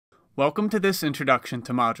Welcome to this introduction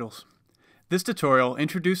to modules. This tutorial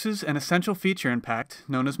introduces an essential feature in Pact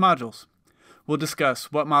known as modules. We'll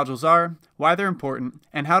discuss what modules are, why they're important,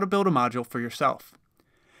 and how to build a module for yourself.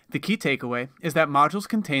 The key takeaway is that modules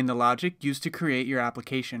contain the logic used to create your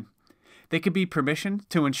application. They can be permissioned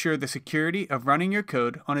to ensure the security of running your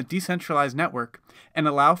code on a decentralized network and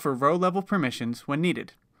allow for row-level permissions when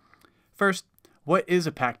needed. First, what is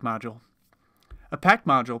a Pact module? A Pact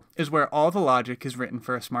module is where all the logic is written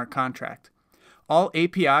for a smart contract. All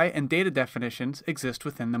API and data definitions exist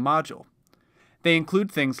within the module. They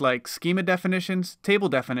include things like schema definitions, table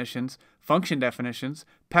definitions, function definitions,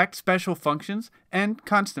 Pact special functions, and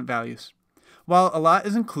constant values. While a lot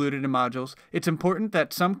is included in modules, it's important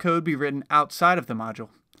that some code be written outside of the module.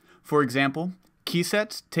 For example, key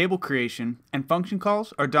sets, table creation, and function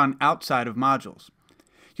calls are done outside of modules.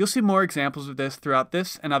 You'll see more examples of this throughout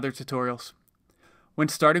this and other tutorials. When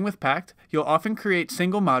starting with Pact, you'll often create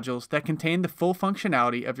single modules that contain the full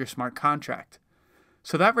functionality of your smart contract.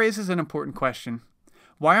 So that raises an important question.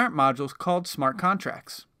 Why aren't modules called smart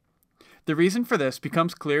contracts? The reason for this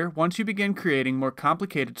becomes clear once you begin creating more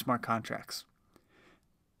complicated smart contracts.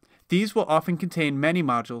 These will often contain many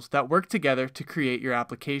modules that work together to create your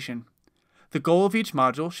application. The goal of each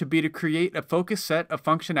module should be to create a focused set of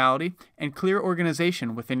functionality and clear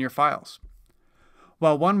organization within your files.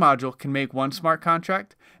 While one module can make one smart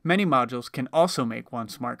contract, many modules can also make one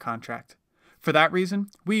smart contract. For that reason,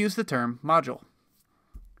 we use the term module.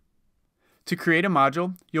 To create a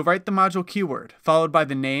module, you'll write the module keyword, followed by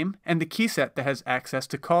the name and the key set that has access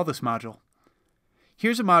to call this module.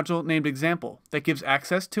 Here's a module named example that gives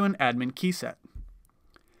access to an admin key set.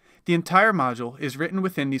 The entire module is written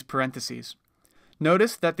within these parentheses.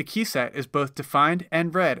 Notice that the key set is both defined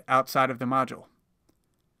and read outside of the module.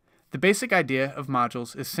 The basic idea of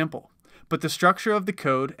modules is simple, but the structure of the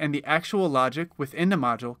code and the actual logic within the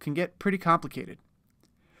module can get pretty complicated.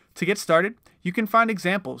 To get started, you can find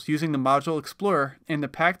examples using the Module Explorer in the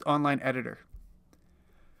Pact Online Editor.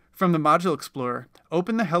 From the Module Explorer,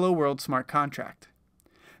 open the Hello World smart contract.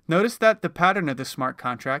 Notice that the pattern of this smart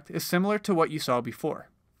contract is similar to what you saw before.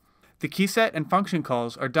 The key set and function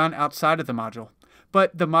calls are done outside of the module,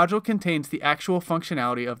 but the module contains the actual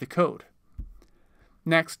functionality of the code.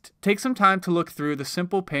 Next, take some time to look through the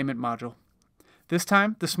Simple Payment module. This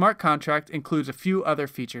time, the smart contract includes a few other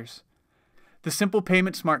features. The Simple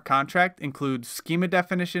Payment smart contract includes schema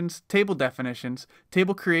definitions, table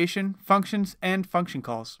creation, functions, and function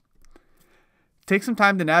calls. Take some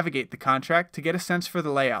time to navigate the contract to get a sense for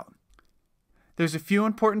the layout. There's a few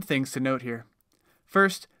important things to note here.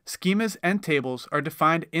 First, schemas and tables are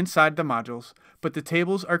defined inside the modules, but the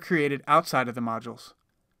tables are created outside of the modules.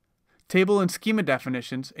 Table and schema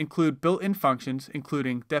definitions include built-in functions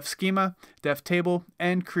including defSchema, defTable,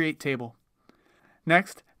 and createTable.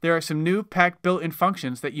 Next, there are some new Pact built-in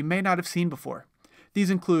functions that you may not have seen before. These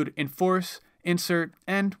include enforce, insert,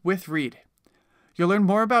 and withRead. You'll learn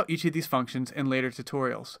more about each of these functions in later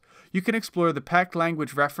tutorials. You can explore the Pact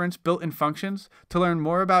language reference built-in functions to learn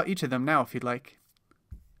more about each of them now if you'd like.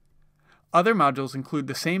 Other modules include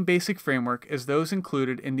the same basic framework as those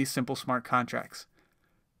included in these simple smart contracts.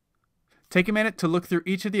 Take a minute to look through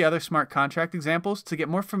each of the other smart contract examples to get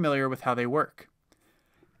more familiar with how they work.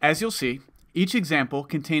 As you'll see, each example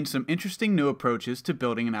contains some interesting new approaches to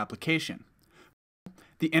building an application.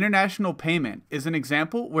 The international payment is an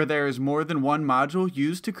example where there is more than one module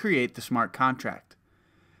used to create the smart contract.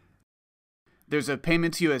 There's a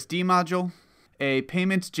payments USD module, a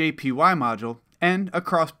payments JPY module, and a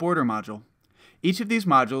cross-border module. Each of these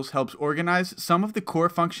modules helps organize some of the core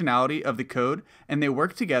functionality of the code, and they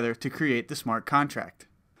work together to create the smart contract.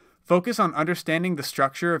 Focus on understanding the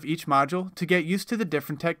structure of each module to get used to the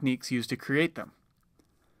different techniques used to create them.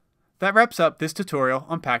 That wraps up this tutorial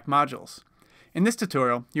on Pact modules. In this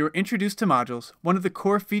tutorial, you were introduced to modules, one of the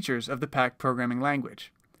core features of the Pact programming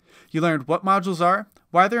language. You learned what modules are,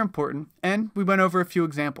 why they're important, and we went over a few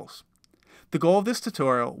examples. The goal of this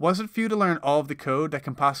tutorial wasn't for you to learn all of the code that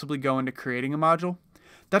can possibly go into creating a module.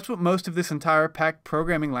 That's what most of this entire Pact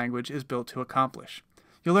programming language is built to accomplish.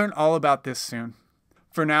 You'll learn all about this soon.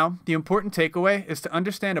 For now, the important takeaway is to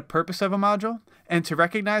understand the purpose of a module and to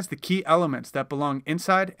recognize the key elements that belong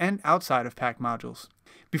inside and outside of Pact modules.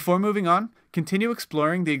 Before moving on, continue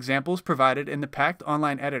exploring the examples provided in the Pact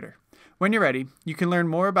Online Editor. When you're ready, you can learn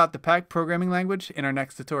more about the Pact programming language in our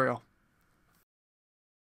next tutorial.